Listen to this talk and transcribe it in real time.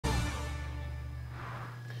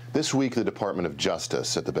This week, the Department of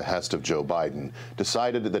Justice, at the behest of Joe Biden,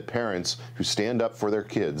 decided that parents who stand up for their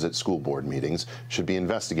kids at school board meetings should be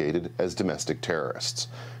investigated as domestic terrorists.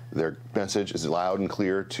 Their message is loud and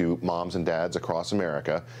clear to moms and dads across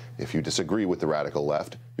America. If you disagree with the radical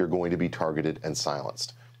left, you're going to be targeted and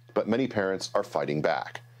silenced. But many parents are fighting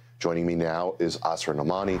back. Joining me now is Asra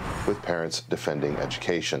Nomani with Parents Defending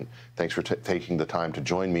Education. Thanks for taking the time to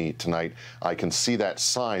join me tonight. I can see that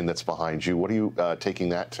sign that's behind you. What are you taking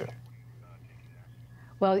that to?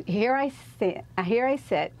 Well, here I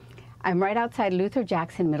sit. I'm right outside Luther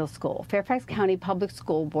Jackson Middle School. Fairfax County Public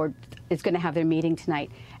School Board is going to have their meeting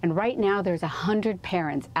tonight. And right now there's 100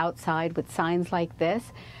 parents outside with signs like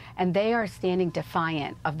this. And they are standing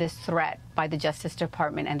defiant of this threat by the Justice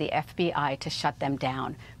Department and the FBI to shut them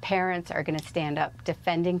down. Parents are going to stand up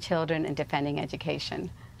defending children and defending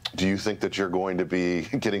education. Do you think that you're going to be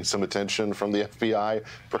getting some attention from the FBI,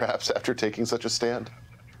 perhaps after taking such a stand?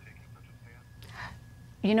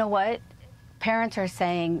 You know what? Parents are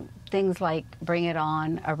saying things like, bring it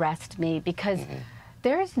on, arrest me, because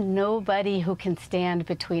there's nobody who can stand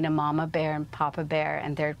between a mama bear and papa bear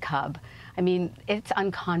and their cub. I mean, it's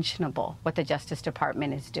unconscionable what the Justice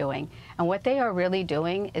Department is doing. And what they are really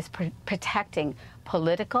doing is protecting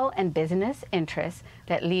political and business interests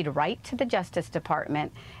that lead right to the Justice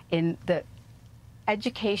Department in the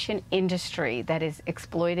education industry that is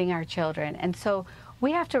exploiting our children. And so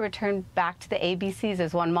we have to return back to the ABCs,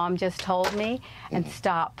 as one mom just told me, and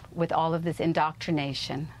stop with all of this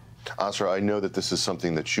indoctrination. Asra, I know that this is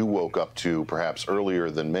something that you woke up to perhaps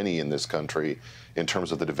earlier than many in this country in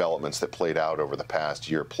terms of the developments that played out over the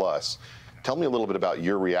past year plus. Tell me a little bit about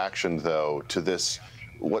your reaction, though, to this,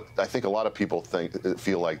 what I think a lot of people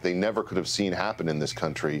feel like they never could have seen happen in this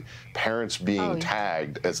country, parents being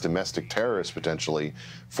tagged as domestic terrorists potentially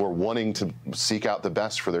for wanting to seek out the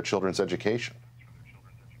best for their children's education.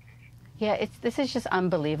 Yeah, this is just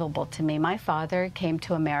unbelievable to me. My father came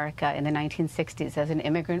to America in the 1960s as an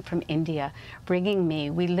immigrant from India, bringing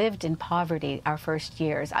me. We lived in poverty our first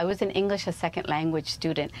years. I was an English as second language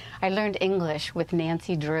student. I learned English with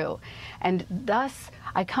Nancy Drew. And thus,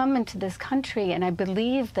 I come into this country and I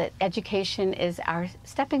believe that education is our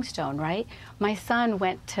stepping stone, right? My son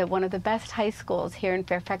went to one of the best high schools here in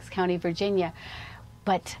Fairfax County, Virginia,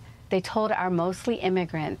 but they told our mostly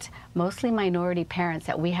immigrant, mostly minority parents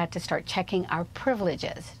that we had to start checking our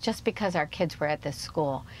privileges just because our kids were at this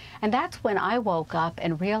school. And that's when I woke up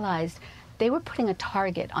and realized they were putting a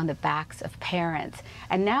target on the backs of parents.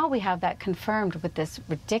 And now we have that confirmed with this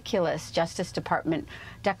ridiculous Justice Department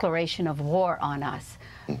declaration of war on us.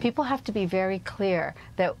 People have to be very clear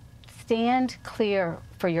that stand clear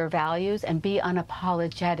for your values and be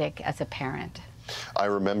unapologetic as a parent. I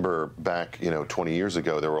remember back, 20 years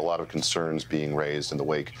ago, there were a lot of concerns being raised in the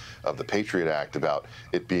wake of the Patriot Act about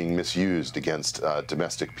it being misused against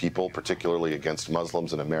domestic people, particularly against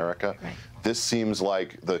Muslims in America. Right. This seems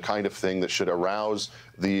like the kind of thing that should arouse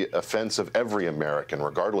the offense of every American,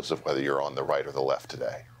 regardless of whether you're on the right or the left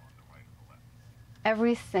today.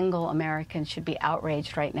 Every single American should be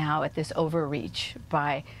outraged right now at this overreach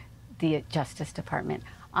by the Justice Department.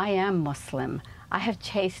 I am Muslim. I have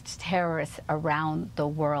chased terrorists around the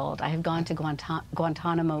world. I have gone to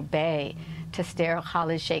Guantanamo Bay to stare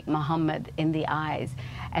Khalid Sheikh Mohammed in the eyes.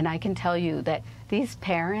 And I can tell you that these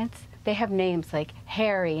parents, they have names like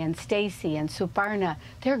Harry and Stacy and Suparna.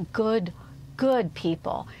 They're good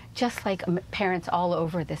people, just like parents all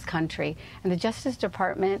over this country. And the Justice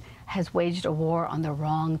Department has waged a war on the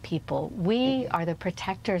wrong people. We are the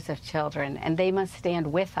protectors of children, and they must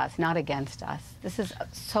stand with us, not against us. This is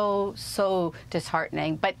so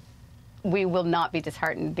disheartening, but we will not be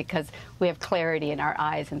disheartened because we have clarity in our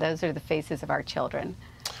eyes, and those are the faces of our children.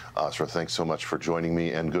 Asra, thanks so much for joining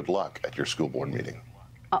me, and good luck at your school board meeting.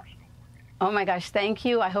 Oh my gosh, thank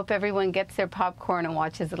you. I hope everyone gets their popcorn and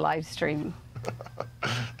watches the live stream.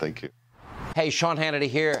 Thank you. Hey, Sean Hannity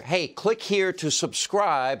here. Hey, click here to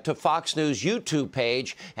subscribe to Fox News YouTube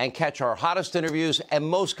page and catch our hottest interviews and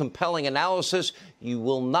most compelling analysis. You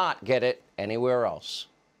will not get it anywhere else.